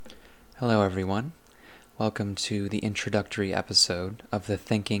Hello, everyone. Welcome to the introductory episode of the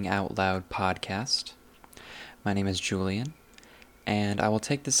Thinking Out Loud podcast. My name is Julian, and I will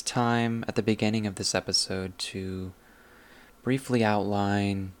take this time at the beginning of this episode to briefly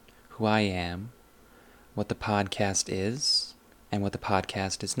outline who I am, what the podcast is, and what the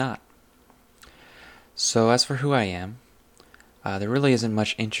podcast is not. So, as for who I am, there really isn't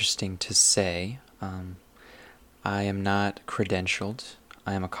much interesting to say. I am not credentialed.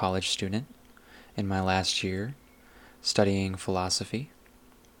 I am a college student in my last year, studying philosophy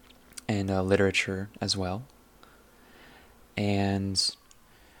and literature as well. And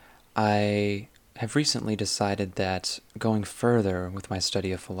I have recently decided that going further with my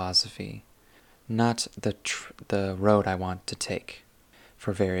study of philosophy, not the road I want to take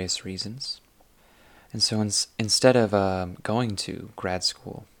for various reasons. And so instead of going to grad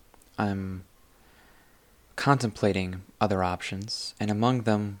school, I'm contemplating other options, and among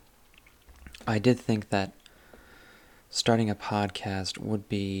them, I did think that starting a podcast would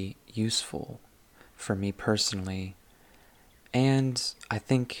be useful for me personally, and I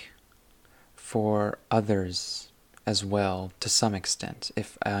think for others as well to some extent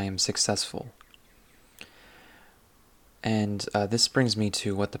if I am successful. And this brings me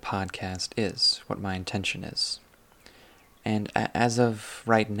to what the podcast is, what my intention is. And as of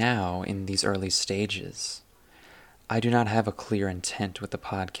right now, in these early stages, I do not have a clear intent with the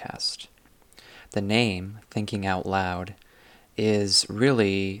podcast. The name, Thinking Out Loud, is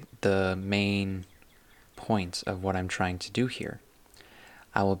really the main point of what I'm trying to do here.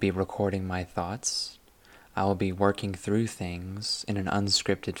 I will be recording my thoughts. I will be working through things in an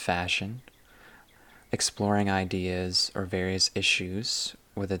unscripted fashion, exploring ideas or various issues,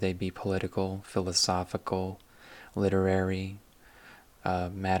 whether they be political, philosophical, literary,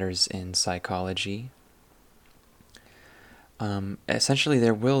 matters in psychology. Essentially,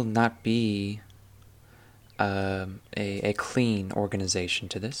 there will not be a clean organization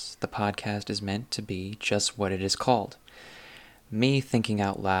to this. The podcast is meant to be just what it is called. Me thinking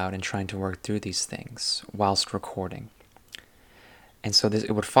out loud and trying to work through these things whilst recording. And so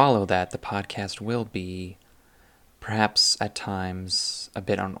it would follow that the podcast will be perhaps at times a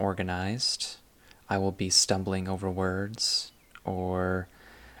bit unorganized. I will be stumbling over words or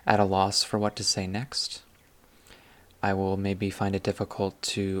at a loss for what to say next. I will maybe find it difficult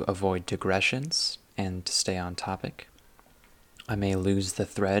to avoid digressions and to stay on topic. I may lose the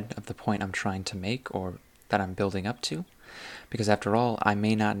thread of the point I'm trying to make or that I'm building up to, because after all, I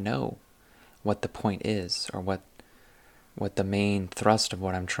may not know what the point is or what the main thrust of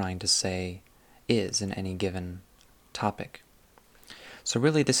what I'm trying to say is in any given topic. So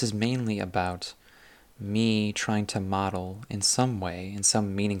really this is mainly about me trying to model in some way, in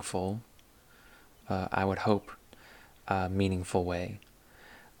some meaningful, I would hope, meaningful way,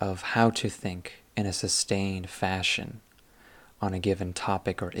 of how to think in a sustained fashion on a given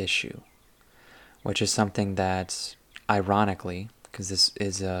topic or issue, which is something that, ironically, because this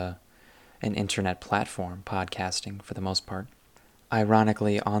is an internet platform, podcasting for the most part,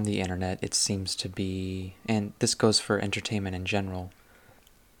 ironically on the internet it seems to be, and this goes for entertainment in general,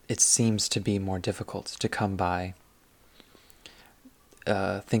 it seems to be more difficult to come by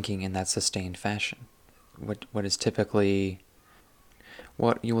thinking in that sustained fashion. What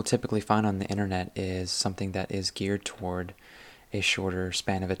you will typically find on the internet is something that is geared toward a shorter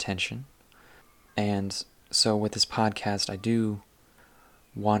span of attention. And so with this podcast, I do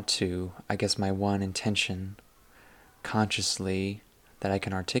want to, I guess my one intention consciously that I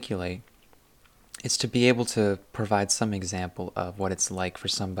can articulate is to be able to provide some example of what it's like for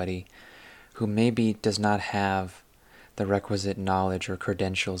somebody who maybe does not have the requisite knowledge or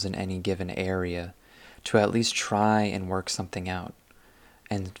credentials in any given area to at least try and work something out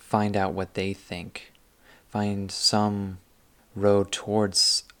and find out what they think, find some road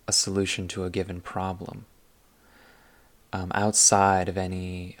towards a solution to a given problem, outside of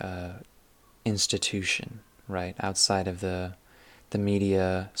any institution, right? Outside of the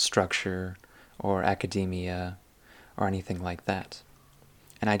media structure or academia or anything like that.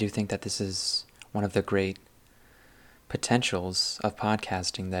 And I do think that this is one of the great potentials of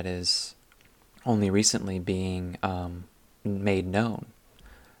podcasting that is only recently being made known.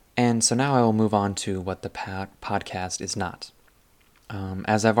 And so now I will move on to what the podcast is not.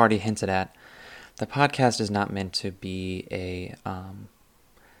 As I've already hinted at, the podcast is not meant to be a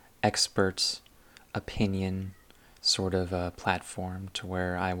expert opinion sort of a platform to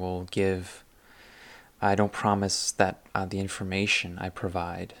where I don't promise that the information I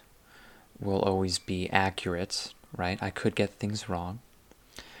provide will always be accurate, right? I could get things wrong.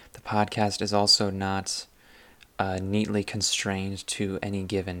 The podcast is also not neatly constrained to any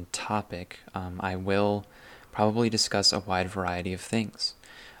given topic. I will probably discuss a wide variety of things.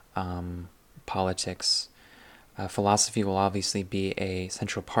 Politics, philosophy will obviously be a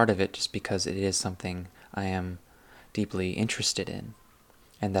central part of it just because it is something I am deeply interested in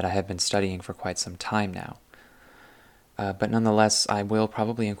and that I have been studying for quite some time now. But nonetheless, I will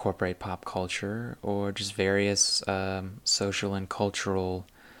probably incorporate pop culture or just various social and cultural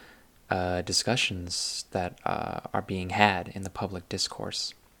discussions that are being had in the public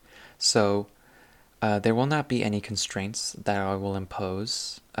discourse. So there will not be any constraints that I will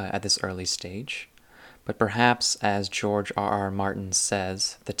impose at this early stage, but perhaps, as George R.R. Martin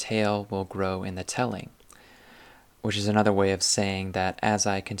says, the tale will grow in the telling, which is another way of saying that as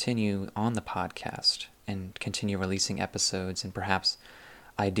I continue on the podcast and continue releasing episodes and perhaps,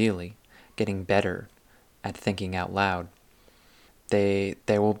 ideally, getting better at thinking out loud,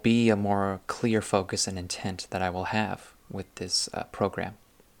 there will be a more clear focus and intent that I will have with this program.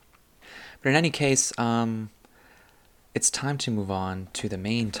 But in any case, it's time to move on to the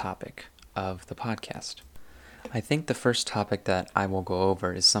main topic of the podcast. I think the first topic that I will go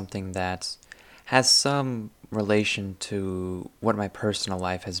over is something that has some relation to what my personal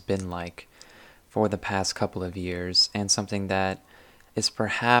life has been like for the past couple of years, and something that is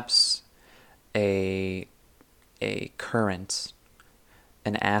perhaps a current,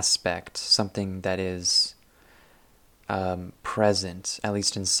 an aspect, something that is present, at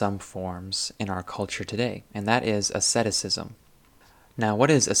least in some forms, in our culture today, and that is asceticism. Now,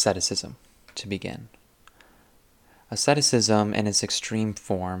 what is asceticism, to begin? Asceticism, in its extreme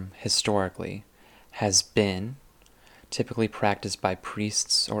form, historically, has been typically practiced by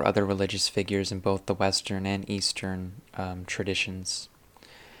priests or other religious figures in both the Western and Eastern traditions.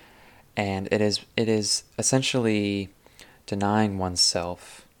 And it is essentially denying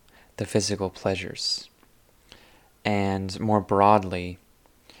oneself the physical pleasures, and more broadly,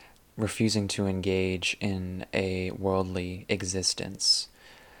 refusing to engage in a worldly existence,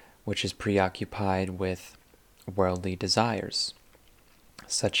 which is preoccupied with worldly desires,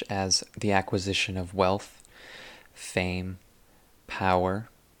 such as the acquisition of wealth, fame, power,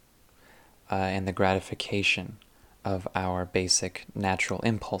 and the gratification of our basic natural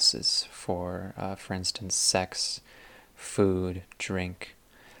impulses for instance, sex, food, drink.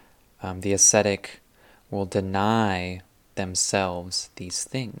 The ascetic will deny themselves these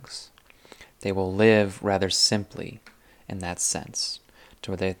things. They will live rather simply in that sense,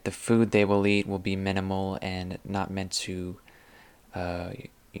 to where the food they will eat will be minimal and not meant to,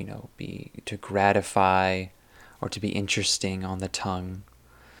 be to gratify or to be interesting on the tongue.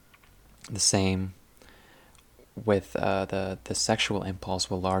 The same with the sexual impulse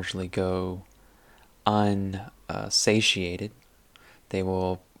will largely go unsatiated. They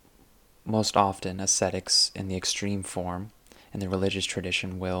will most often, ascetics in the extreme form in the religious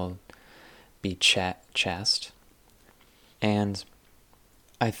tradition will be chaste. And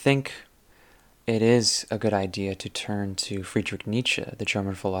I think it is a good idea to turn to Friedrich Nietzsche, the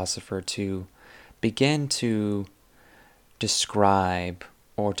German philosopher, to begin to describe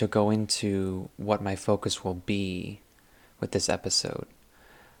or to go into what my focus will be with this episode,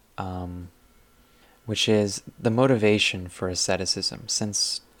 which is the motivation for asceticism.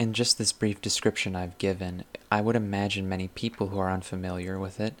 Since in just this brief description I've given, I would imagine many people who are unfamiliar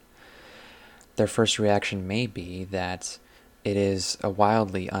with it, their first reaction may be that it is a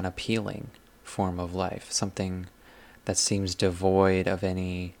wildly unappealing form of life, something that seems devoid of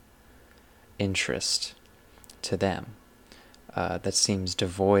any interest to them, that seems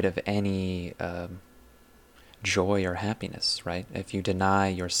devoid of any joy or happiness, right? If you deny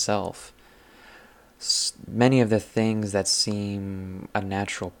yourself many of the things that seem a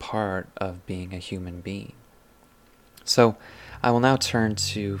natural part of being a human being. So I will now turn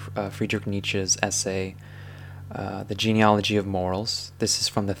to Friedrich Nietzsche's essay, The Genealogy of Morals. This is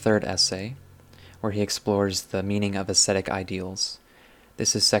from the third essay, where he explores the meaning of ascetic ideals.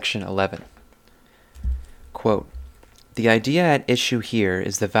 This is section 11. Quote, "The idea at issue here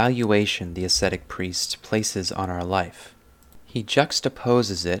is the valuation the ascetic priest places on our life. He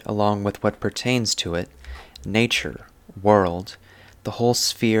juxtaposes it along with what pertains to it, nature, world, the whole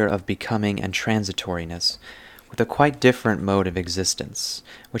sphere of becoming and transitoriness, with a quite different mode of existence,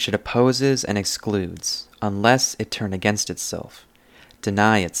 which it opposes and excludes, unless it turn against itself,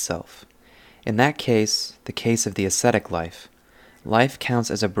 deny itself. In that case, the case of the ascetic life, life counts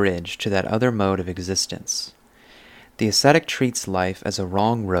as a bridge to that other mode of existence. The ascetic treats life as a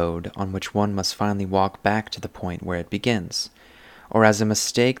wrong road on which one must finally walk back to the point where it begins, or as a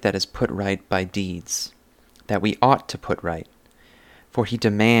mistake that is put right by deeds, that we ought to put right, for he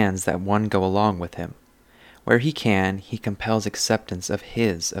demands that one go along with him, Where he can, he compels acceptance of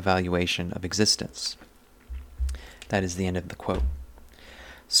his evaluation of existence. That is the end of the quote.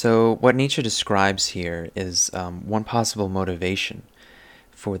 So what Nietzsche describes here is one possible motivation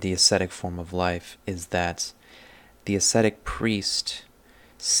for the ascetic form of life is that the ascetic priest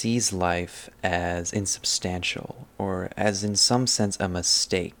sees life as insubstantial, or as in some sense a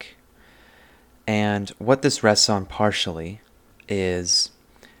mistake. And what this rests on partially is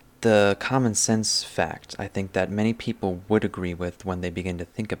the common sense fact, I think, that many people would agree with when they begin to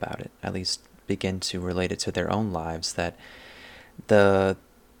think about it, at least begin to relate it to their own lives, that the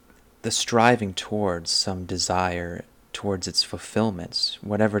striving towards some desire, towards its fulfillment,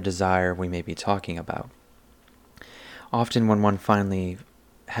 whatever desire we may be talking about. Often when one finally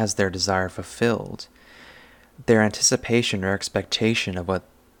has their desire fulfilled, their anticipation or expectation of what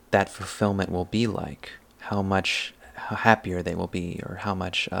that fulfillment will be like, how happier they will be, or how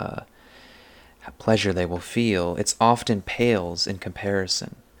much pleasure they will feel, it's often pales in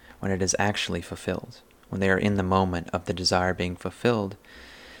comparison when it is actually fulfilled. When they are in the moment of the desire being fulfilled,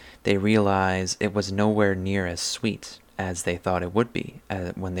 they realize it was nowhere near as sweet as they thought it would be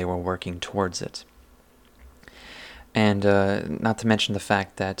when they were working towards it. And not to mention the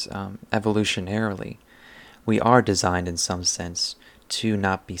fact that evolutionarily, we are designed in some sense to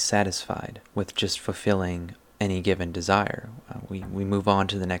not be satisfied with just fulfilling any given desire. We move on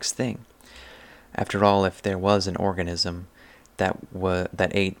to the next thing. After all, if there was an organism that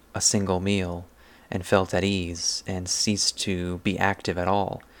ate a single meal and felt at ease and ceased to be active at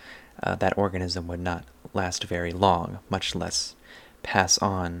all, that organism would not last very long, much less pass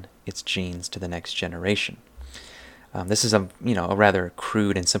on its genes to the next generation. This is a rather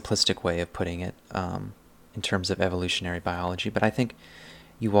crude and simplistic way of putting it in terms of evolutionary biology, but I think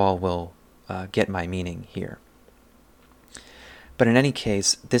you all will get my meaning here. But in any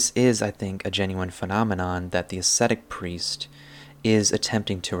case, this is, I think, a genuine phenomenon that the ascetic priest is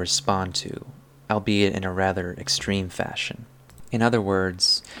attempting to respond to, albeit in a rather extreme fashion. In other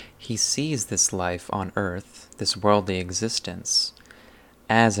words, he sees this life on earth, this worldly existence,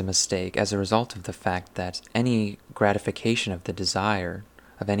 as a mistake as a result of the fact that any gratification of the desire,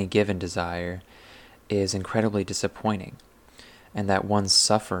 of any given desire, is incredibly disappointing, and that one's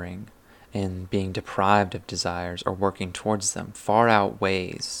suffering in being deprived of desires or working towards them far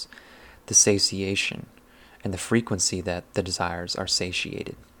outweighs the satiation and the frequency that the desires are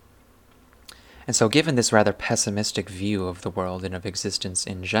satiated. And so given this rather pessimistic view of the world and of existence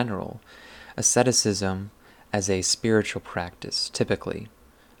in general, asceticism as a spiritual practice, typically,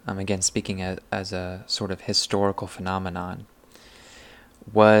 again speaking as a sort of historical phenomenon,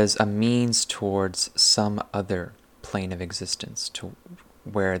 was a means towards some other plane of existence to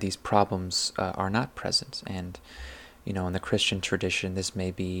where these problems are not present. And, in the Christian tradition, this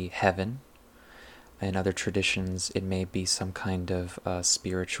may be heaven. In other traditions, it may be some kind of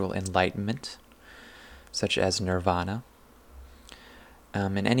spiritual enlightenment, such as nirvana.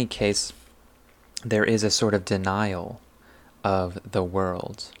 In any case, there is a sort of denial of the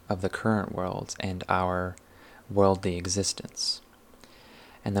world, of the current world, and our worldly existence.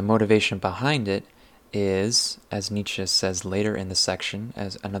 And the motivation behind it is, as Nietzsche says later in the section,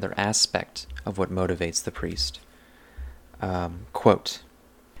 as another aspect of what motivates the priest. Quote,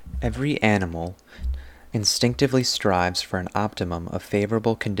 "Every animal instinctively strives for an optimum of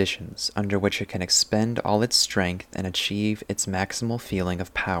favorable conditions under which it can expend all its strength and achieve its maximal feeling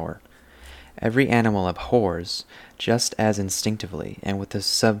of power. Every animal abhors, just as instinctively and with a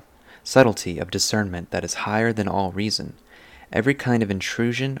subtlety of discernment that is higher than all reason, every kind of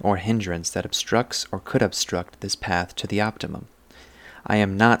intrusion or hindrance that obstructs or could obstruct this path to the optimum. I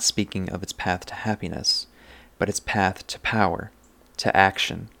am not speaking of its path to happiness, but its path to power, to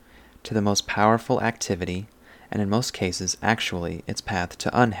action, to the most powerful activity, and in most cases actually its path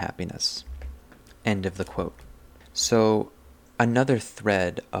to unhappiness." End of the quote. So, another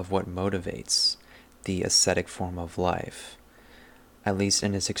thread of what motivates the ascetic form of life, at least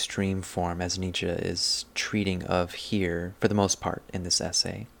in its extreme form as Nietzsche is treating of here, for the most part in this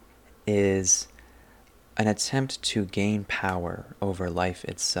essay, is an attempt to gain power over life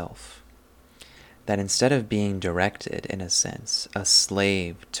itself. That instead of being directed, in a sense, a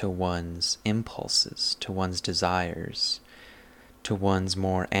slave to one's impulses, to one's desires, to one's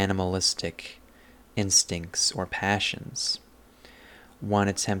more animalistic instincts or passions, one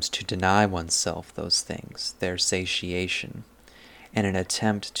attempts to deny oneself those things, their satiation, in an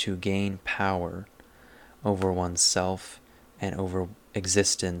attempt to gain power over oneself and over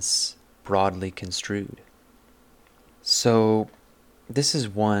existence broadly construed. So, this is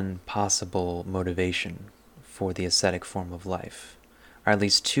one possible motivation for the ascetic form of life, or at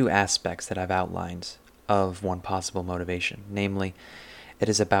least two aspects that I've outlined of one possible motivation. Namely, it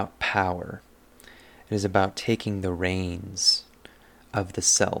is about power. It is about taking the reins of the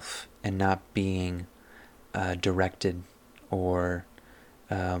self and not being directed or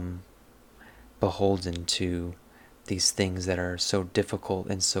beholden to these things that are so difficult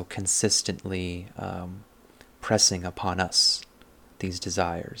and so consistently pressing upon us, these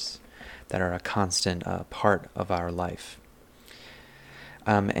desires that are a constant part of our life.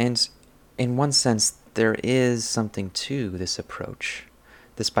 And in one sense, there is something to this approach,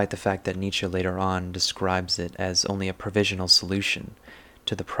 despite the fact that Nietzsche later on describes it as only a provisional solution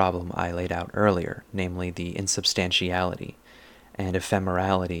to the problem I laid out earlier, namely the insubstantiality and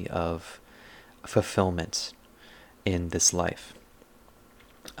ephemerality of fulfillment in this life.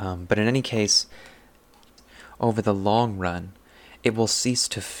 But in any case, over the long run, it will cease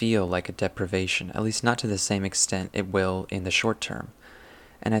to feel like a deprivation, at least not to the same extent it will in the short term.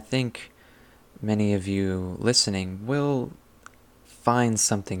 And I think many of you listening will find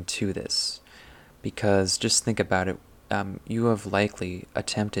something to this, because just think about it. You have likely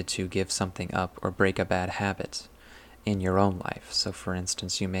attempted to give something up or break a bad habit in your own life. So for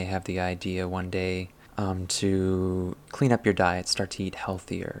instance, you may have the idea one day to clean up your diet, start to eat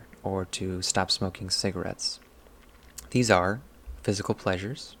healthier, or to stop smoking cigarettes. These are physical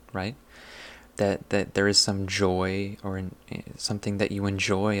pleasures, right? That there is some joy or something that you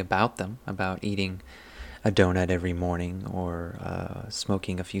enjoy about them, about eating a donut every morning or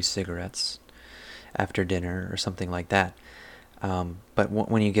smoking a few cigarettes after dinner or something like that. But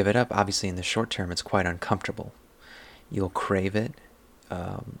when you give it up, obviously in the short term, it's quite uncomfortable. You'll crave it.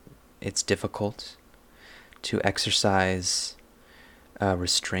 It's difficult to exercise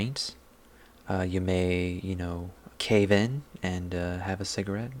restraint. You may, cave in and have a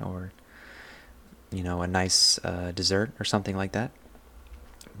cigarette or, a nice dessert or something like that.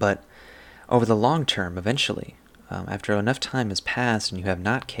 But over the long term, eventually, after enough time has passed and you have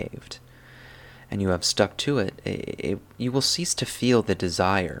not caved, and you have stuck to it, you will cease to feel the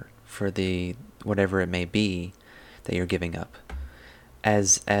desire for the whatever it may be that you're giving up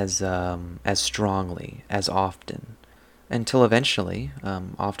as strongly, as often, until eventually,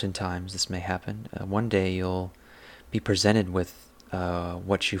 oftentimes this may happen, one day you'll be presented with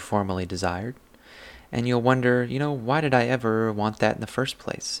what you formerly desired, and you'll wonder, why did I ever want that in the first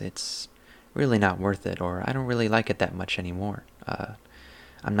place? It's really not worth it, or I don't really like it that much anymore.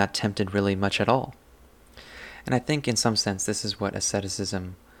 I'm not tempted really much at all. And I think in some sense this is what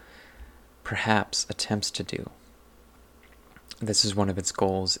asceticism perhaps attempts to do. This is one of its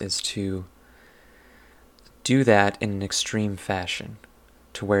goals, is to do that in an extreme fashion,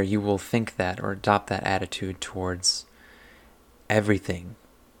 to where you will think that or adopt that attitude towards everything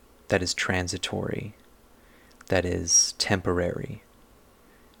that is transitory, that is temporary.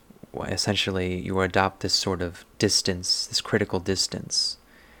 Essentially, you adopt this sort of distance, this critical distance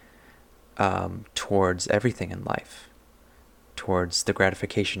towards everything in life, towards the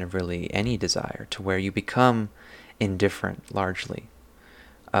gratification of really any desire, to where you become indifferent largely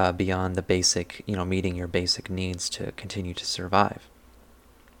beyond the basic, meeting your basic needs to continue to survive.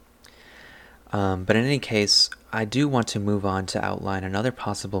 But in any case, I do want to move on to outline another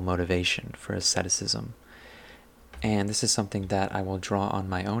possible motivation for asceticism. And this is something that I will draw on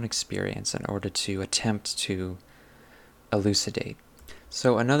my own experience in order to attempt to elucidate.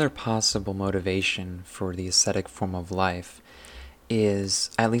 So another possible motivation for the ascetic form of life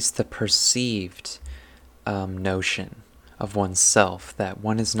is at least the perceived notion of oneself that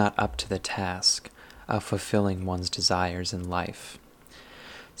one is not up to the task of fulfilling one's desires in life.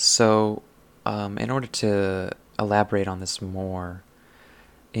 So in order to elaborate on this more,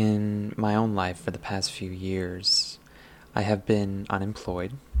 in my own life for the past few years, I have been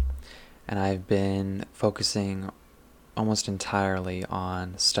unemployed, and I've been focusing almost entirely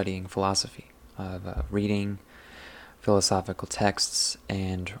on studying philosophy, of reading philosophical texts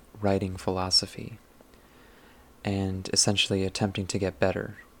and writing philosophy, and essentially attempting to get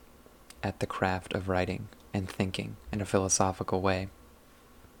better at the craft of writing and thinking in a philosophical way.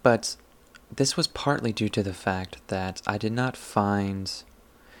 But this was partly due to the fact that I did not find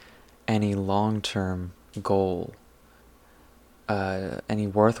any long-term goal, any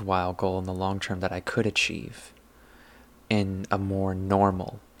worthwhile goal in the long term that I could achieve in a more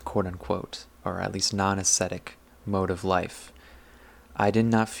normal, quote-unquote, or at least non-ascetic mode of life. I did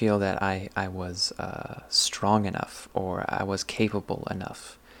not feel that I was strong enough or I was capable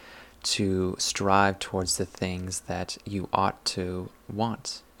enough to strive towards the things that you ought to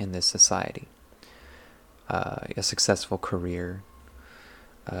want in this society. A successful career,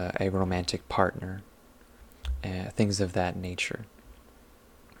 a romantic partner, things of that nature.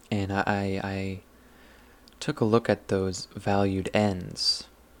 And I took a look at those valued ends,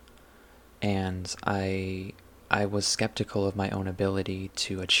 and I was skeptical of my own ability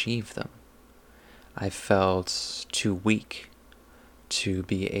to achieve them. I felt too weak to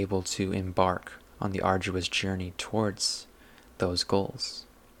be able to embark on the arduous journey towards those goals.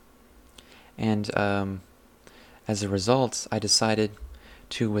 And as a result, I decided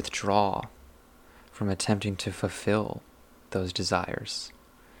to withdraw from attempting to fulfill those desires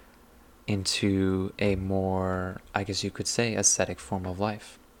into a more, I guess you could say, ascetic form of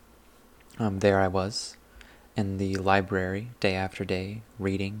life. There I was in the library day after day,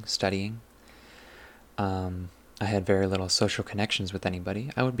 reading, studying. I had very little social connections with anybody.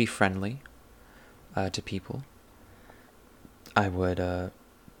 I would be friendly to people. I would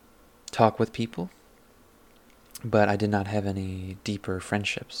talk with people, but I did not have any deeper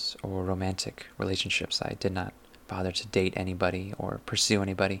friendships or romantic relationships. I did not bother to date anybody or pursue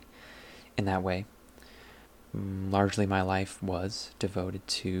anybody in that way. Largely my life was devoted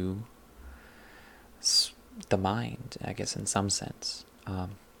to the mind, I guess, in some sense.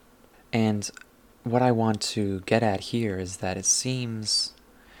 And what I want to get at here is that it seems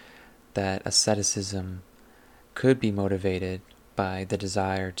that asceticism could be motivated by the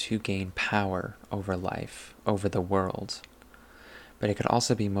desire to gain power over life, over the world. But it could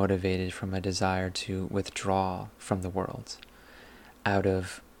also be motivated from a desire to withdraw from the world out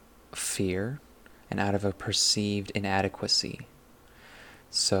of fear and out of a perceived inadequacy.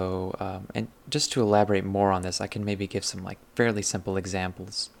 So, and just to elaborate more on this, I can maybe give some fairly simple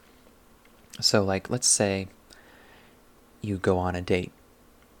examples. So let's say you go on a date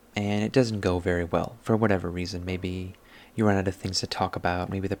and it doesn't go very well for whatever reason. Maybe you run out of things to talk about.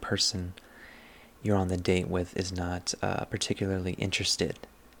 Maybe the person you're on the date with is not particularly interested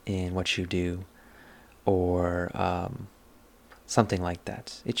in what you do, or something like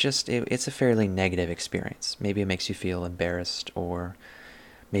that. It's a fairly negative experience. Maybe it makes you feel embarrassed, or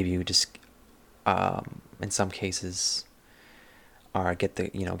maybe you just in some cases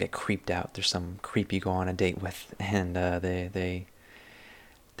get creeped out. There's some creep you go on a date with, and they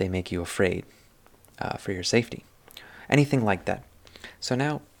make you afraid for your safety. Anything like that. So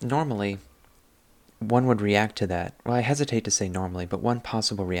now, normally, one would react to that. Well, I hesitate to say normally, but one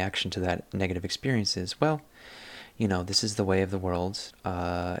possible reaction to that negative experience is, well, this is the way of the world.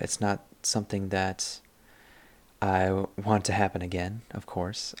 It's not something that I want to happen again, of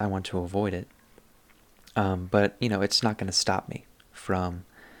course. I want to avoid it. But, it's not going to stop me from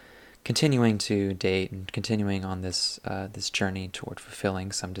continuing to date and continuing on this journey toward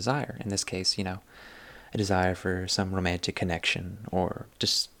fulfilling some desire. In this case, a desire for some romantic connection, or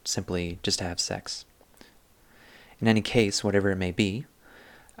just simply just to have sex. In any case, whatever it may be,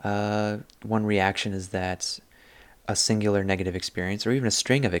 one reaction is that a singular negative experience, or even a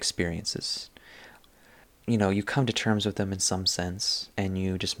string of experiences, you come to terms with them in some sense, and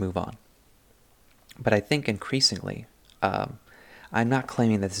you just move on. But I think increasingly, I'm not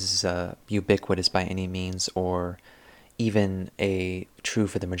claiming that this is ubiquitous by any means, or even true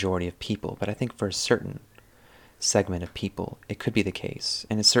for the majority of people, but I think for a certain segment of people, it could be the case,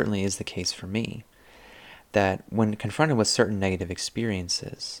 and it certainly is the case for me, that when confronted with certain negative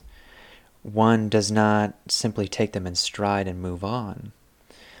experiences, one does not simply take them in stride and move on,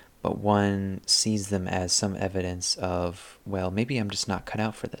 but one sees them as some evidence of, well, maybe I'm just not cut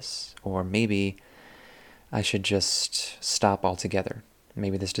out for this, or maybe I should just stop altogether.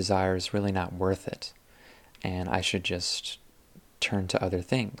 Maybe this desire is really not worth it, and I should just turn to other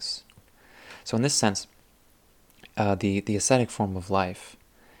things. So in this sense, the ascetic form of life,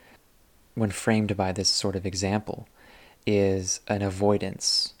 when framed by this sort of example, is an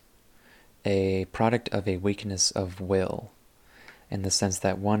avoidance, a product of a weakness of will, in the sense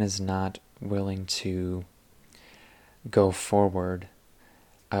that one is not willing to go forward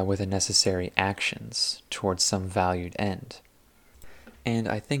with the necessary actions towards some valued end. And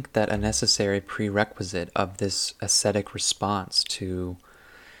I think that a necessary prerequisite of this ascetic response to,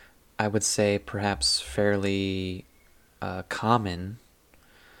 I would say, perhaps fairly common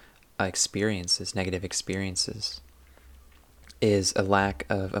experiences, negative experiences, is a lack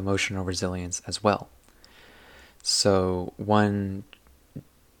of emotional resilience as well. So one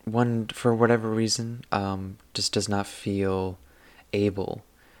for whatever reason, just does not feel able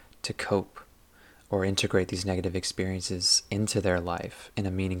to cope or integrate these negative experiences into their life in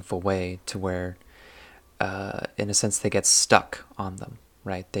a meaningful way, to where, in a sense, they get stuck on them,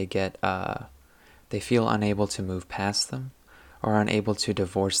 right? They feel unable to move past them, or unable to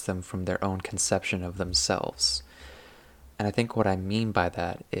divorce them from their own conception of themselves. And I think what I mean by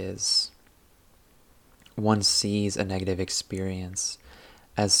that is, one sees a negative experience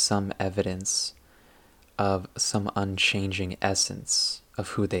as some evidence of some unchanging essence of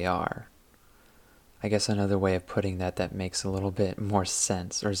who they are. I guess another way of putting that makes a little bit more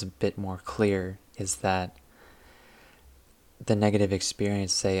sense, or is a bit more clear, is that the negative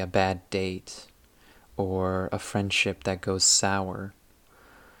experience, say a bad date or a friendship that goes sour,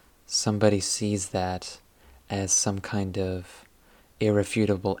 somebody sees that as some kind of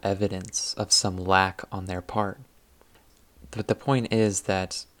irrefutable evidence of some lack on their part. But the point is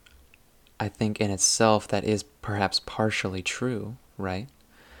that I think in itself that is perhaps partially true, right?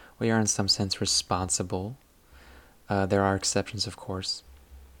 We are in some sense responsible. There are exceptions, of course,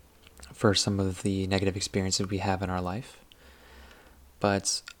 for some of the negative experiences we have in our life.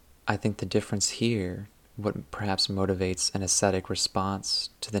 But I think the difference here, what perhaps motivates an ascetic response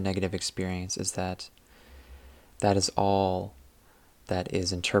to the negative experience, is that that is all that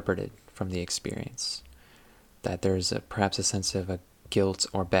is interpreted from the experience. That there's perhaps a sense of a guilt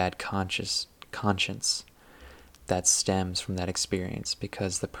or bad conscience that stems from that experience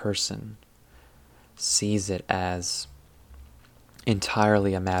because the person sees it as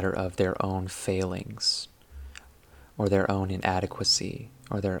entirely a matter of their own failings or their own inadequacy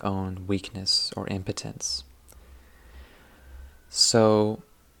or their own weakness or impotence. So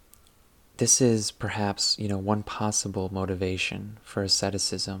this is perhaps, one possible motivation for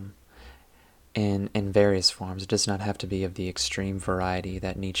asceticism in various forms. It does not have to be of the extreme variety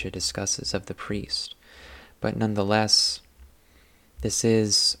that Nietzsche discusses of the priest. But nonetheless, this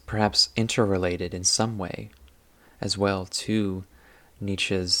is perhaps interrelated in some way as well to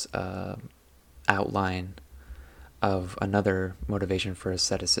Nietzsche's outline of another motivation for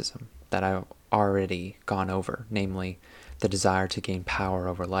asceticism that I've already gone over, namely the desire to gain power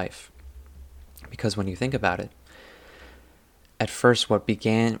over life. Because when you think about it, at first what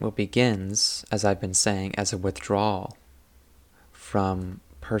begins, as I've been saying, as a withdrawal from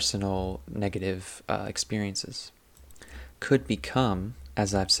personal negative experiences could become,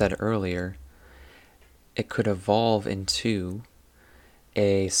 as I've said earlier, it could evolve into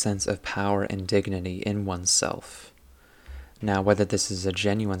a sense of power and dignity in oneself. Now, whether this is a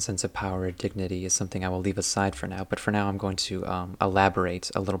genuine sense of power or dignity is something I will leave aside for now, but for now I'm going to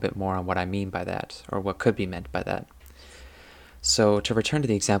elaborate a little bit more on what I mean by that, or what could be meant by that. So to return to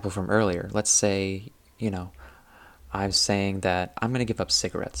the example from earlier, let's say, I'm saying that I'm going to give up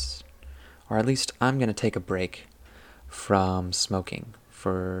cigarettes, or at least I'm going to take a break from smoking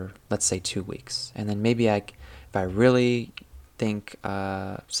for, let's say, 2 weeks. And then maybe if I really think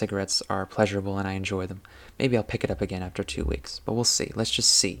cigarettes are pleasurable and I enjoy them, maybe I'll pick it up again after 2 weeks. But we'll see. Let's just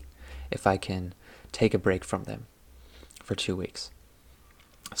see if I can take a break from them for 2 weeks.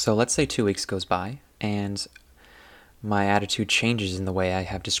 So let's say 2 weeks goes by and my attitude changes in the way I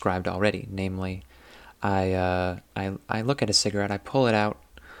have described already. Namely, I look at a cigarette, I pull it out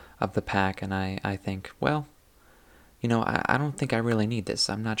of the pack, and I think, well, I don't think I really need this.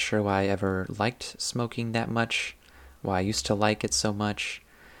 I'm not sure why I ever liked smoking that much, why I used to like it so much.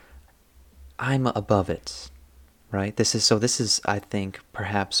 I'm above it, right? This is, I think,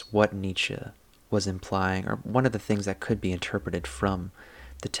 perhaps what Nietzsche was implying, or one of the things that could be interpreted from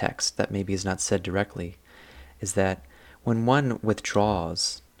the text that maybe is not said directly, is that when one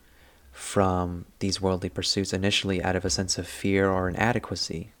withdraws from these worldly pursuits initially out of a sense of fear or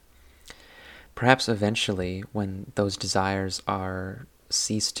inadequacy, perhaps eventually when those desires are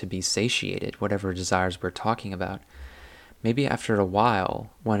ceased to be satiated, whatever desires we're talking about, maybe after a while,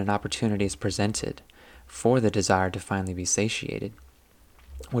 when an opportunity is presented for the desire to finally be satiated,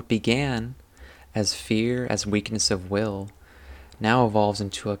 what began as fear, as weakness of will, now evolves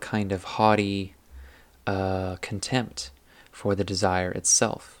into a kind of haughty contempt for the desire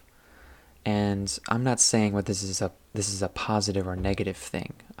itself. And I'm not saying this is a positive or negative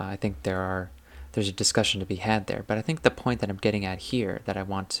thing. I think there's a discussion to be had there. But I think the point that I'm getting at here that I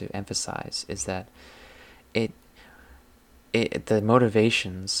want to emphasize is that the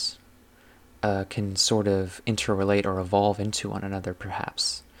motivations can sort of interrelate or evolve into one another,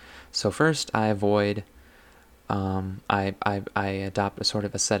 perhaps. So first, I avoid. I adopt a sort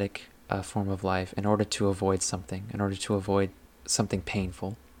of ascetic form of life in order to avoid something,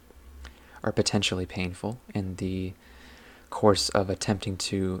 painful or potentially painful in the course of attempting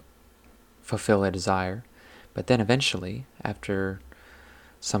to fulfill a desire. But then eventually, after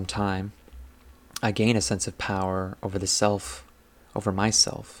some time, I gain a sense of power over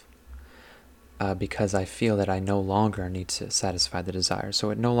myself, because I feel that I no longer need to satisfy the desire. So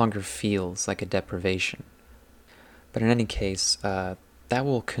it no longer feels like a deprivation. But in any case, that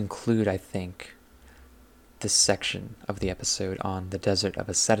will conclude, I think, this section of the episode on the desert of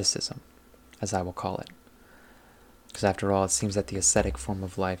asceticism, as I will call it. Because after all, it seems that the ascetic form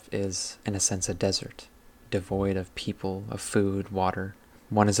of life is, in a sense, a desert. devoid of people, of food, water.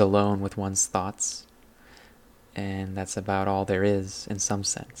 One is alone with one's thoughts, and that's about all there is in some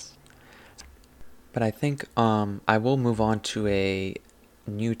sense. But I think I will move on to a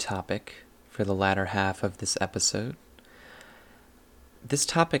new topic for the latter half of this episode. This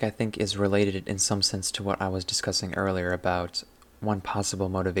topic, I think, is related in some sense to what I was discussing earlier about one possible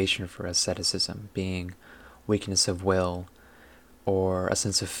motivation for asceticism being weakness of will or a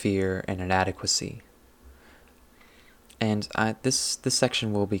sense of fear and inadequacy. And this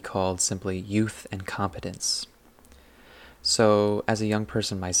section will be called simply Youth and Competence. So, as a young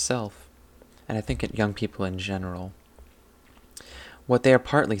person myself, and I think young people in general, what they are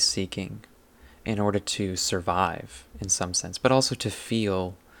partly seeking in order to survive in some sense, but also to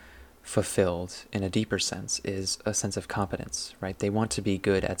feel fulfilled in a deeper sense, is a sense of competence, right? They want to be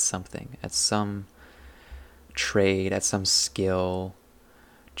good at something, at some trade, at some skill,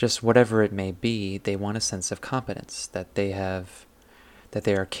 just whatever it may be. They want a sense of competence, that they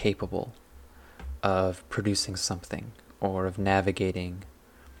are capable of producing something or of navigating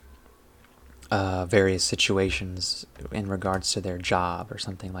various situations in regards to their job or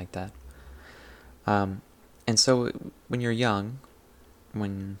something like that. And so when you're young,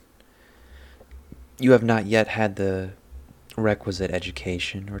 when you have not yet had the requisite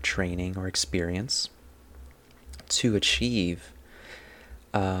education or training or experience to achieve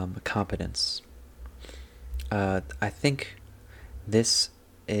competence, I think this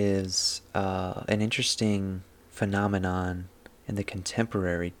is an interesting phenomenon in the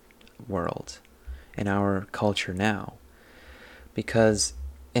contemporary world, in our culture now, because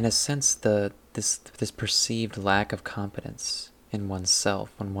in a sense this perceived lack of competence in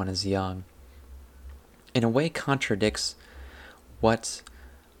oneself when one is young in a way contradicts what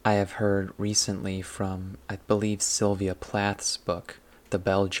I have heard recently from, I believe, Sylvia Plath's book, The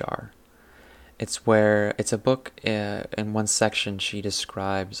Bell Jar. It's a book, in one section she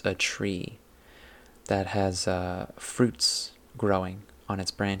describes a tree that has fruits growing on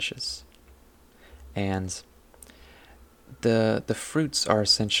its branches. And the fruits are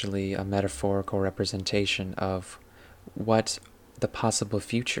essentially a metaphorical representation of what the possible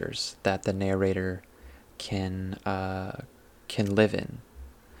futures that the narrator can live in.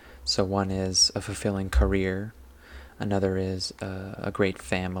 So one is a fulfilling career, another is a great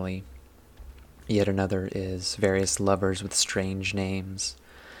family, yet another is various lovers with strange names.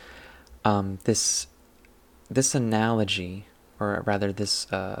 This analogy, or rather this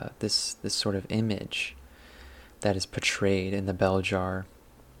sort of image that is portrayed in The Bell Jar,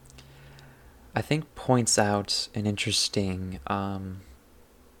 I think points out an interesting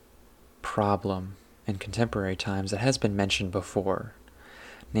problem in contemporary times that has been mentioned before,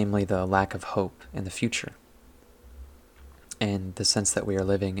 namely the lack of hope in the future, and the sense that we are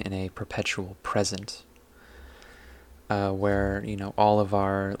living in a perpetual present, where all of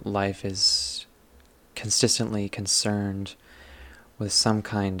our life is consistently concerned with some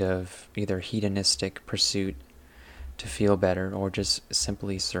kind of either hedonistic pursuit to feel better or just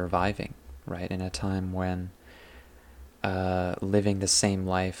simply surviving, right? In a time when living the same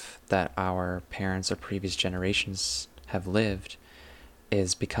life that our parents or previous generations have lived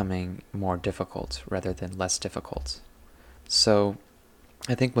is becoming more difficult rather than less difficult. So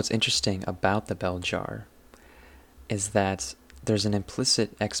I think what's interesting about The Bell Jar is that there's an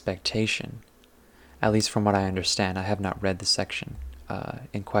implicit expectation, at least from what I understand. I have not read the section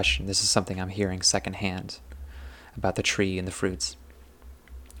in question. This is something I'm hearing secondhand about the tree and the fruits.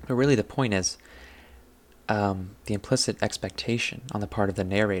 But really the point is, the implicit expectation on the part of the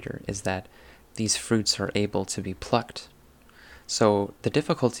narrator is that these fruits are able to be plucked. So the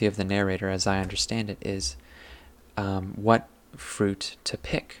difficulty of the narrator, as I understand it, is what fruit to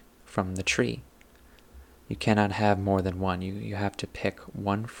pick from the tree. You cannot have more than one. You have to pick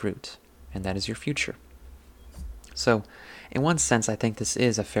one fruit, and that is your future. So in one sense, I think this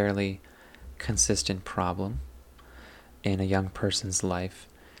is a fairly consistent problem in a young person's life,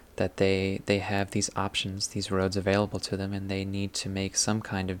 that they have these options, these roads available to them, and they need to make some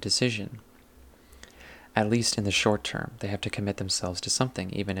kind of decision. At least in the short term, they have to commit themselves to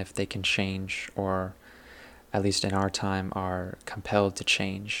something, even if they can change, or at least in our time are compelled to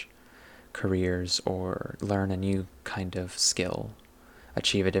change careers or learn a new kind of skill,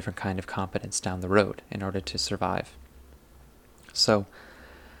 achieve a different kind of competence down the road in order to survive. So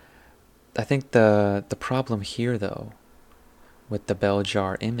I think the problem here, though, with the bell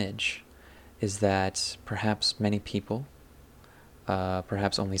jar image is that perhaps many people,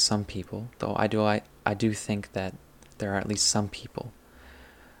 perhaps only some people, though I do think that there are at least some people,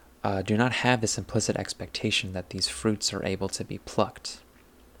 do not have this implicit expectation that these fruits are able to be plucked.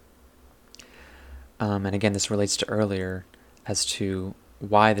 And again, this relates to earlier as to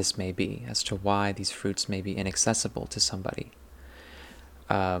why this may be, as to why these fruits may be inaccessible to somebody.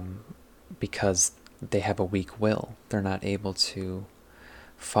 Because they have a weak will. They're not able to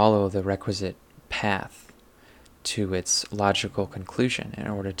follow the requisite path to its logical conclusion in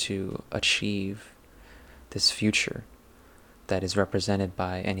order to achieve this future that is represented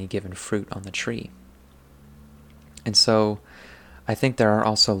by any given fruit on the tree. And so I think there are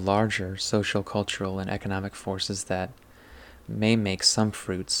also larger social, cultural, and economic forces that may make some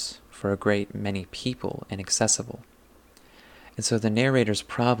fruits for a great many people inaccessible. And so the narrator's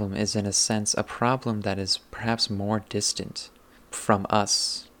problem is, in a sense, a problem that is perhaps more distant from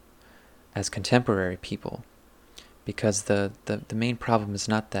us as contemporary people, because the main problem is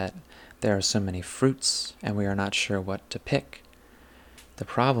not that there are so many fruits and we are not sure what to pick. The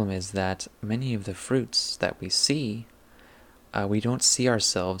problem is that many of the fruits that we see, we don't see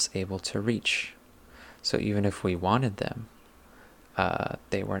ourselves able to reach. So even if we wanted them,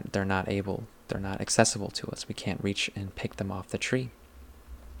 they're not accessible to us. We can't reach and pick them off the tree.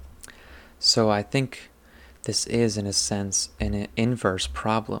 So I think this is, in a sense, an inverse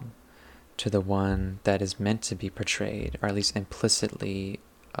problem to the one that is meant to be portrayed, or at least implicitly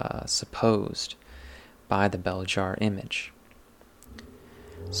supposed by the bell jar image.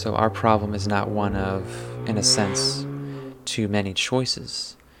 So our problem is not one of, in a sense, too many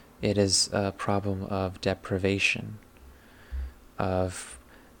choices. It is a problem of deprivation, of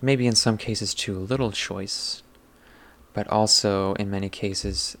maybe in some cases too little choice, but also in many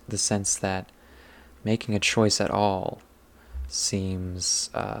cases the sense that making a choice at all seems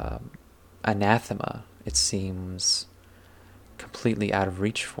anathema. It seems completely out of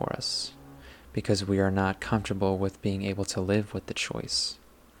reach for us because we are not comfortable with being able to live with the choice,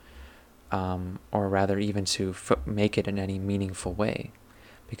 or rather even to make it in any meaningful way,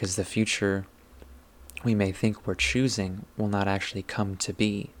 because the future we may think we're choosing will not actually come to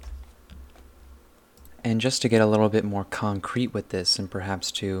be. And just to get a little bit more concrete with this, and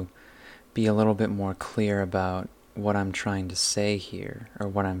perhaps to be a little bit more clear about what I'm trying to say here, or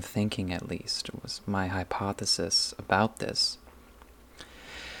what I'm thinking at least, was my hypothesis about this.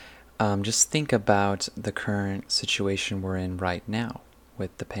 Just think about the current situation we're in right now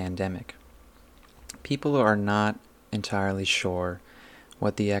with the pandemic. People are not entirely sure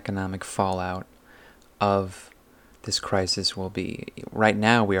what the economic fallout of this crisis will be. Right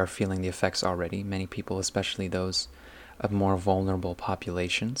now we are feeling the effects already. Many people, especially those of more vulnerable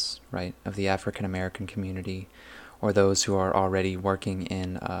populations, right, of the African American community, or those who are already working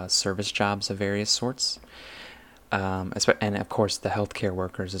in service jobs of various sorts, and of course the healthcare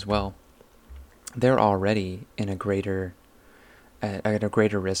workers as well. They're already in at a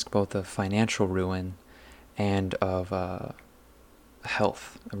greater risk, both of financial ruin and of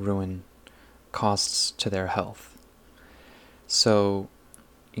health ruin, costs to their health. So,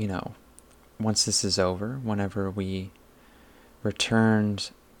 once this is over, whenever we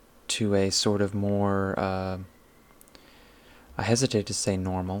returned to a sort of more, I hesitate to say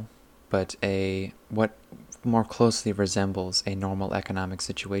normal, but what more closely resembles a normal economic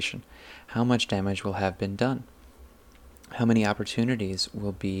situation, how much damage will have been done? How many opportunities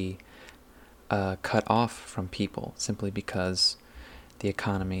will be cut off from people simply because the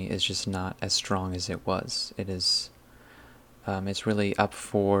economy is just not as strong as it was? It's really up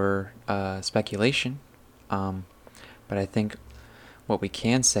for speculation, but I think what we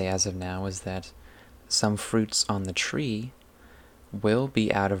can say as of now is that some fruits on the tree will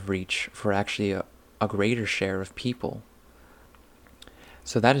be out of reach for actually a greater share of people.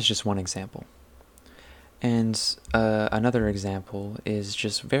 So that is just one example. And another example is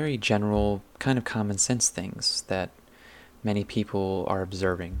just very general, kind of common sense things that many people are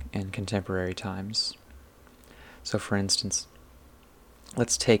observing in contemporary times. So for instance,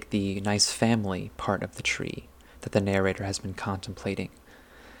 let's take the nice family part of the tree that the narrator has been contemplating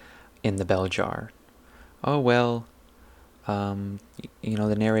in the bell jar. Oh, well, the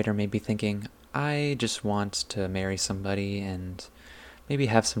narrator may be thinking, I just want to marry somebody and maybe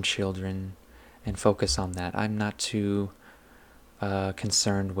have some children and focus on that. I'm not too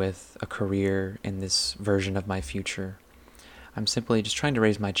concerned with a career in this version of my future. I'm simply just trying to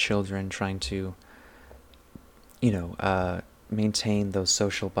raise my children, trying to, maintain those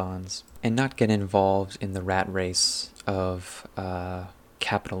social bonds and not get involved in the rat race of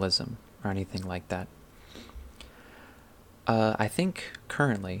capitalism or anything like that. I think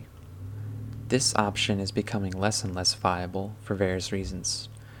currently this option is becoming less and less viable for various reasons.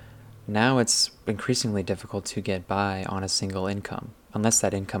 Now it's increasingly difficult to get by on a single income, unless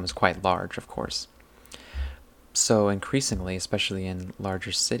that income is quite large, of course. So increasingly, especially in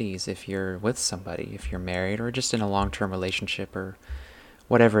larger cities, if you're with somebody, if you're married or just in a long-term relationship or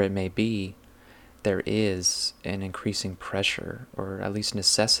whatever it may be, there is an increasing pressure or at least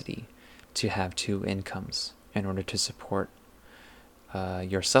necessity to have two incomes in order to support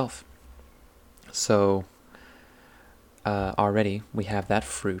yourself. So already we have that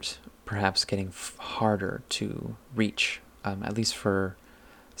fruit perhaps getting harder to reach, at least for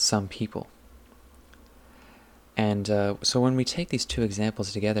some people. And so when we take these two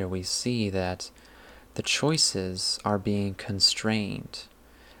examples together, we see that the choices are being constrained.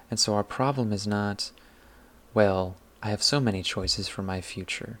 And so our problem is not, well, I have so many choices for my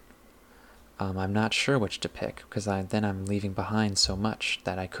future. I'm not sure which to pick because then I'm leaving behind so much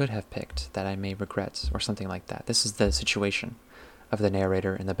that I could have picked that I may regret or something like that. This is the situation of the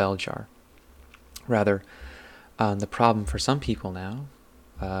narrator in the bell jar. Rather, the problem for some people now,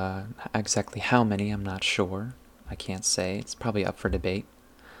 exactly how many I'm not sure. I can't say. It's probably up for debate.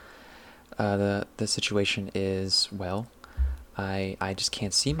 The situation is, well, I just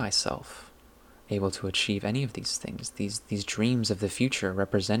can't see myself able to achieve any of these things. These dreams of the future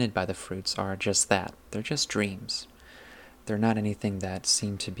represented by the fruits are just that. They're just dreams. They're not anything that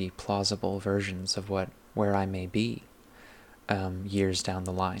seem to be plausible versions of where I may be years down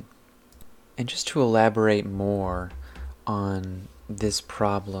the line. And just to elaborate more on this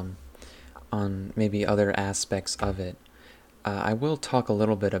problem, on maybe other aspects of it, I will talk a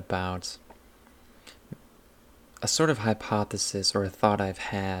little bit about a sort of hypothesis or a thought I've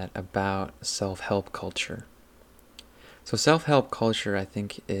had about self-help culture. So self-help culture, I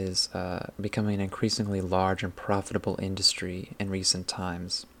think, is becoming an increasingly large and profitable industry in recent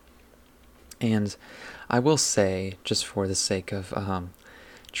times. And I will say, just for the sake of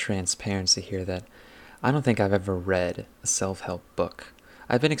transparency here, that I don't think I've ever read a self-help book.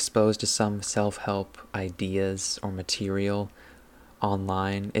 I've been exposed to some self-help ideas or material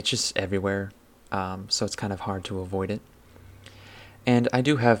online. It's just everywhere. So it's kind of hard to avoid it. And I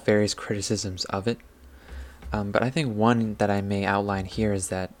do have various criticisms of it, but I think one that I may outline here is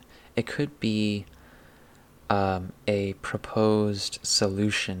that it could be a proposed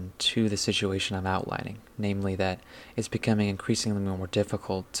solution to the situation I'm outlining, namely that it's becoming increasingly more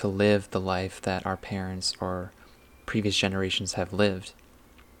difficult to live the life that our parents or previous generations have lived.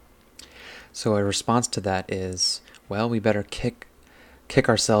 So a response to that is, well, we better kick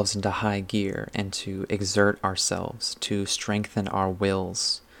ourselves into high gear and to exert ourselves, to strengthen our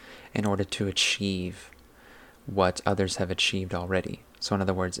wills in order to achieve what others have achieved already. So in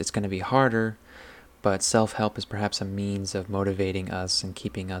other words, it's going to be harder, but self-help is perhaps a means of motivating us and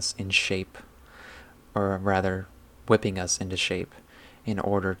keeping us in shape, or rather, whipping us into shape in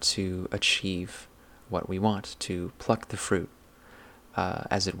order to achieve what we want, to pluck the fruit,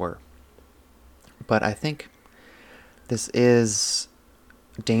 as it were. But I think this is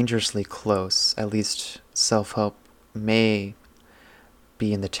dangerously close. At least self-help may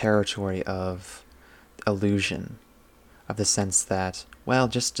be in the territory of illusion, of the sense that, well,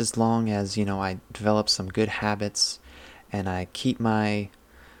 just as long as, I develop some good habits and I keep my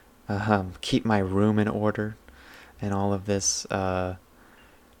room in order and all of this,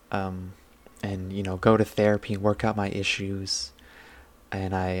 and go to therapy and work out my issues,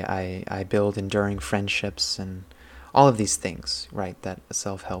 and I build enduring friendships and all of these things, right, that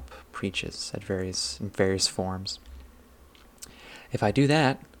self-help preaches in various forms. If I do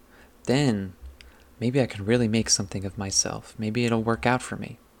that, then maybe I can really make something of myself. Maybe it'll work out for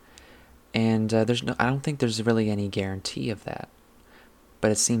me. And I don't think there's really any guarantee of that.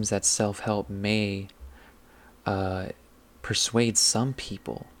 But it seems that self-help may persuade some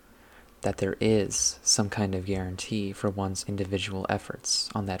people that there is some kind of guarantee for one's individual efforts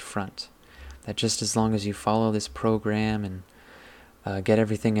on that front. That just as long as you follow this program and get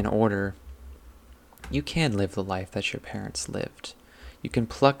everything in order, you can live the life that your parents lived. You can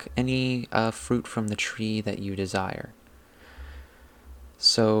pluck any fruit from the tree that you desire.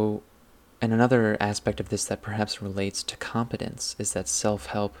 So, and another aspect of this that perhaps relates to competence is that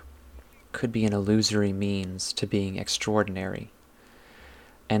self-help could be an illusory means to being extraordinary.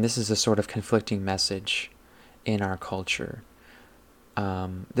 And this is a sort of conflicting message in our culture.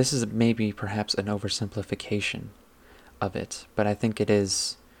 This is maybe perhaps an oversimplification of it, but I think it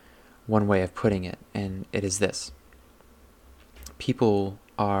is one way of putting it, and it is this. People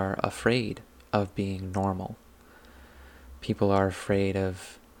are afraid of being normal. People are afraid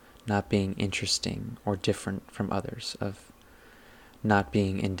of not being interesting or different from others, of not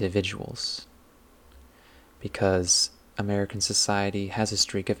being individuals. Because American society has a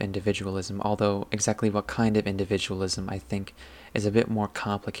streak of individualism, although exactly what kind of individualism, I think, is a bit more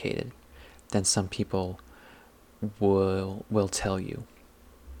complicated than some people will tell you.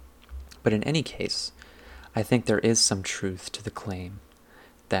 But in any case, I think there is some truth to the claim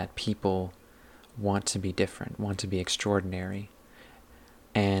that people want to be different, want to be extraordinary,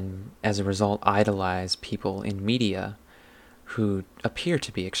 and as a result idolize people in media who appear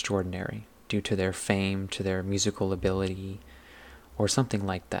to be extraordinary due to their fame, to their musical ability, or something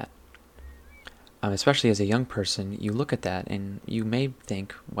like that. Especially as a young person, you look at that and you may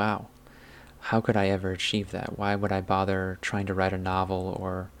think, wow, how could I ever achieve that? Why would I bother trying to write a novel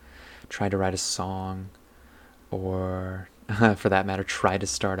or try to write a song or, for that matter, try to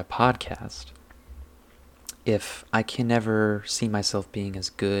start a podcast if I can never see myself being as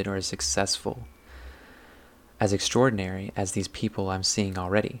good or as successful, as extraordinary as these people I'm seeing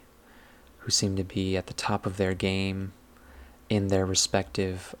already, who seem to be at the top of their game in their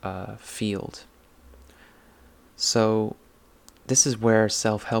respective field. So this is where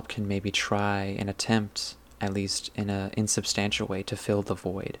self-help can maybe try and attempt, at least in an insubstantial way, to fill the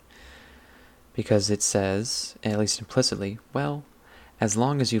void. Because it says, at least implicitly, well, as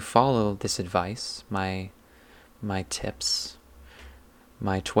long as you follow this advice, my tips,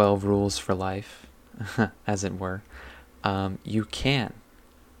 my 12 rules for life, as it were, you can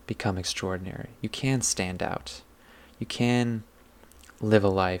become extraordinary. You can stand out. You can live a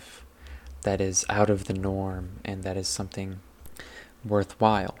life that is out of the norm and that is something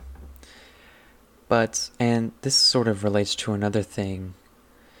worthwhile. And this sort of relates to another thing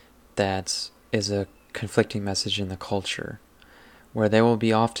that is a conflicting message in the culture, where there will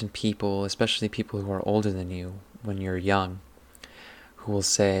be often people, especially people who are older than you when you're young, who will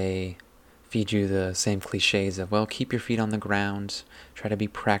feed you the same cliches of, well, keep your feet on the ground, try to be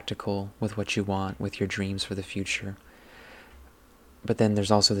practical with what you want, with your dreams for the future. But then there's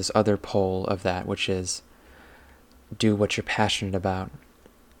also this other pole of that, which is do what you're passionate about.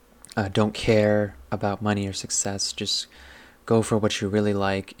 Don't care about money or success, just go for what you really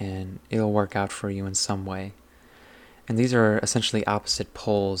like and it'll work out for you in some way. And these are essentially opposite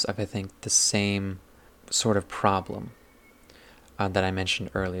poles of, I think, the same sort of problem that I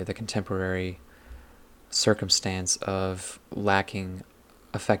mentioned earlier, the contemporary circumstance of lacking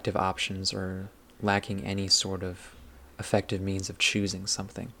effective options or lacking any sort of effective means of choosing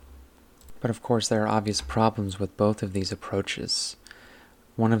something. But of course, there are obvious problems with both of these approaches.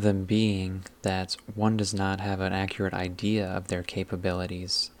 One of them being that one does not have an accurate idea of their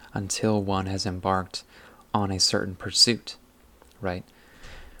capabilities until one has embarked on a certain pursuit, right?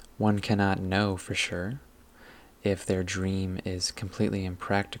 One cannot know for sure if their dream is completely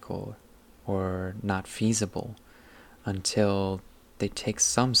impractical or not feasible until they take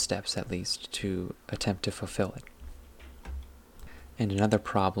some steps at least to attempt to fulfill it. And another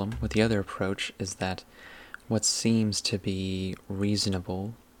problem with the other approach is that what seems to be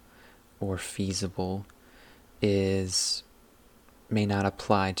reasonable or feasible may not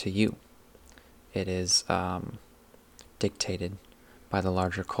apply to you. It is dictated by the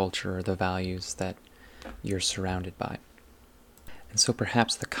larger culture or the values that you're surrounded by. And so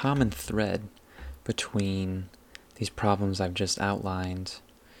perhaps the common thread between these problems I've just outlined,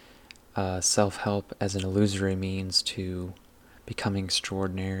 self-help as an illusory means to becoming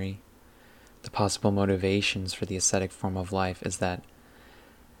extraordinary, the possible motivations for the ascetic form of life, is that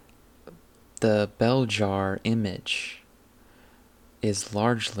the bell jar image is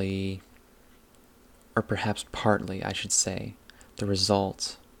largely, or perhaps partly, I should say, the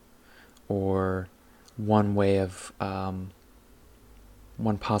result or one way of,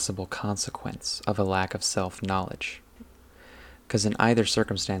 one possible consequence of a lack of self-knowledge. Because in either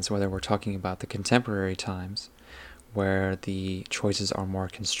circumstance, whether we're talking about the contemporary times, where the choices are more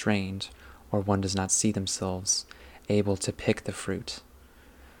constrained, or one does not see themselves able to pick the fruit,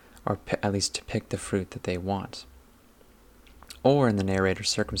 or at least to pick the fruit that they want. Or in the narrator's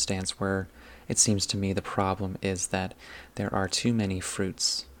circumstance, where it seems to me the problem is that there are too many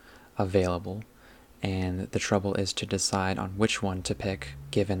fruits available, and the trouble is to decide on which one to pick,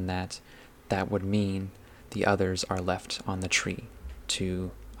 given that would mean the others are left on the tree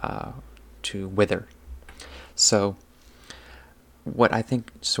to wither. So what I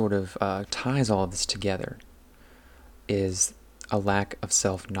think sort of ties all of this together is a lack of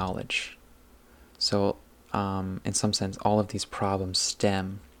self-knowledge. So in some sense, all of these problems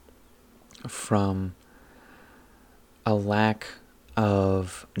stem from a lack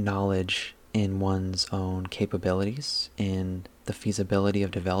of knowledge in one's own capabilities, in the feasibility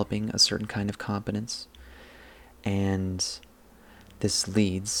of developing a certain kind of competence. And this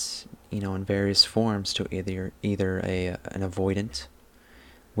leads, in various forms to either an avoidant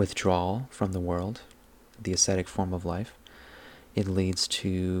withdrawal from the world, the ascetic form of life. It leads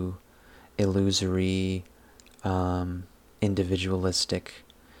to illusory individualistic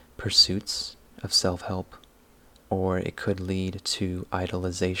pursuits of self-help, or it could lead to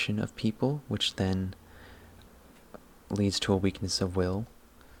idolization of people, which then leads to a weakness of will,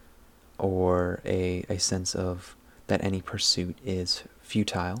 or a sense of that any pursuit is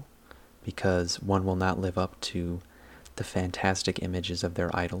futile because one will not live up to the fantastic images of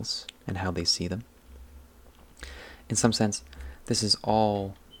their idols and how they see them. In some sense, this is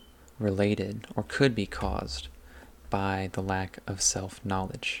all related or could be caused by the lack of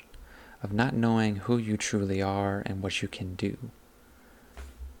self-knowledge, of not knowing who you truly are and what you can do.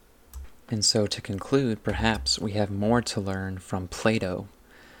 And so to conclude, perhaps we have more to learn from Plato,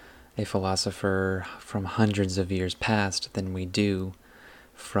 a philosopher from hundreds of years past, than we do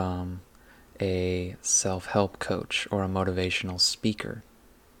from a self-help coach or a motivational speaker.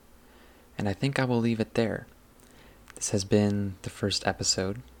 And I think I will leave it there. This has been the first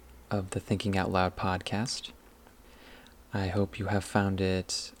episode of the Thinking Out Loud podcast. I hope you have found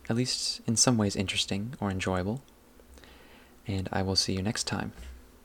it, at least in some ways, interesting or enjoyable. And I will see you next time.